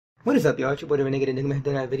What is up, y'all? It's your boy the Renegade Enigma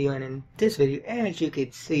doing a video, and in this video, as you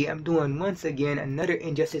can see, I'm doing once again another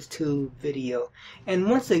Injustice 2 video. And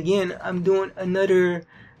once again, I'm doing another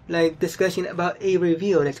discussion about a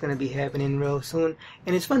reveal that's gonna be happening real soon.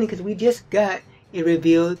 And it's funny because we just got a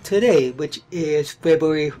reveal today, which is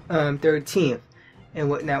February 13th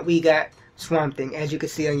and whatnot. We got Swamp Thing, as you can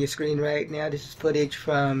see on your screen right now. This is footage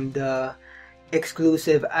from the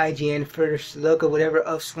exclusive IGN first look or whatever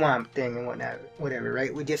of Swamp Thing and whatever,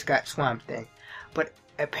 right? We just got Swamp Thing. But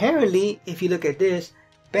apparently, if you look at this,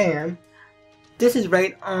 bam, this is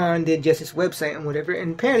right on the Injustice website and whatever,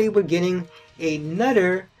 and apparently we're getting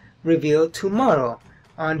another reveal tomorrow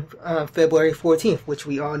on February 14th, which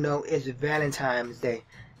we all know is Valentine's Day.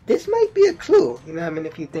 This might be a clue, you know what I mean,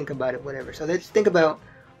 if you think about it, whatever. So let's think about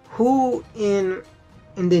who in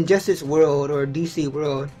the Injustice world or DC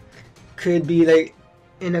world could be like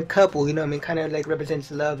in a couple, you know what I mean, kind of like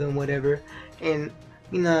represents love and whatever. And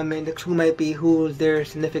you know what I mean, the clue might be who's their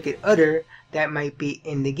significant other that might be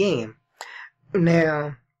in the game.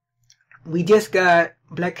 Now, we just got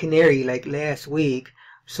Black Canary like last week,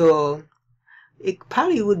 so it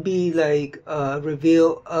probably would be like a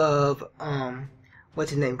reveal of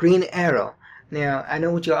what's his name, Green Arrow. Now, I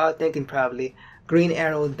know what you're all thinking probably. Green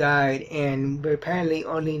Arrow died and we're apparently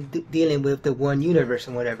only dealing with the one universe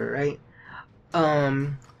and whatever, right?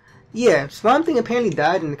 Yeah, Swamp Thing apparently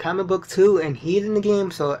died in the comic book too, and he's in the game,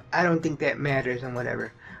 so I don't think that matters and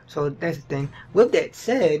whatever. So that's the thing. With that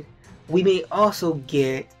said, we may also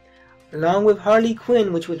get, along with Harley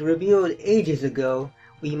Quinn, which was revealed ages ago,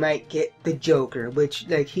 we might get the Joker, which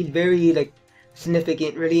he's very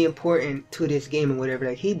significant, really important to this game and whatever.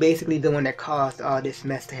 Like, he basically the one that caused all this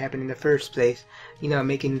mess to happen in the first place, you know,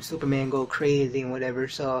 making Superman go crazy and whatever.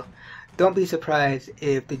 So don't be surprised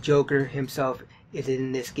if the Joker himself is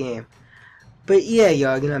in this game. But yeah,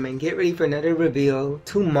 y'all, you know what I mean, get ready for another reveal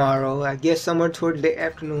tomorrow, I guess somewhere towards the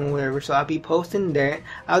afternoon or whatever. So I'll be posting that.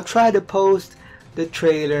 I'll try to post the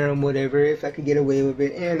trailer and whatever if I could get away with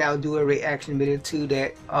it, and I'll do a reaction video to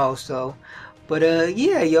that also. But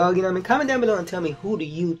yeah, y'all, you know what I mean, comment down below and tell me who do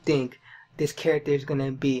you think this character is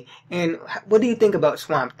gonna be, and what do you think about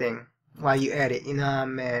Swamp Thing while you at it, you know what I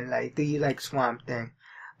mean? Like, do you like Swamp Thing?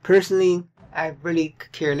 Personally, I really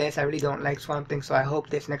care less. I really don't like Swamp Thing, so I hope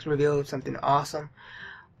this next reveal is something awesome.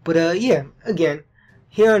 But yeah, again,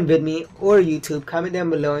 here on VidMe or YouTube, comment down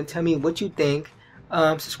below and tell me what you think.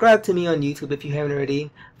 Subscribe to me on YouTube if you haven't already.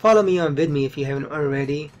 Follow me on VidMe if you haven't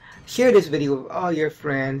already. Share this video with all your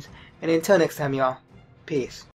friends. And until next time, y'all, peace.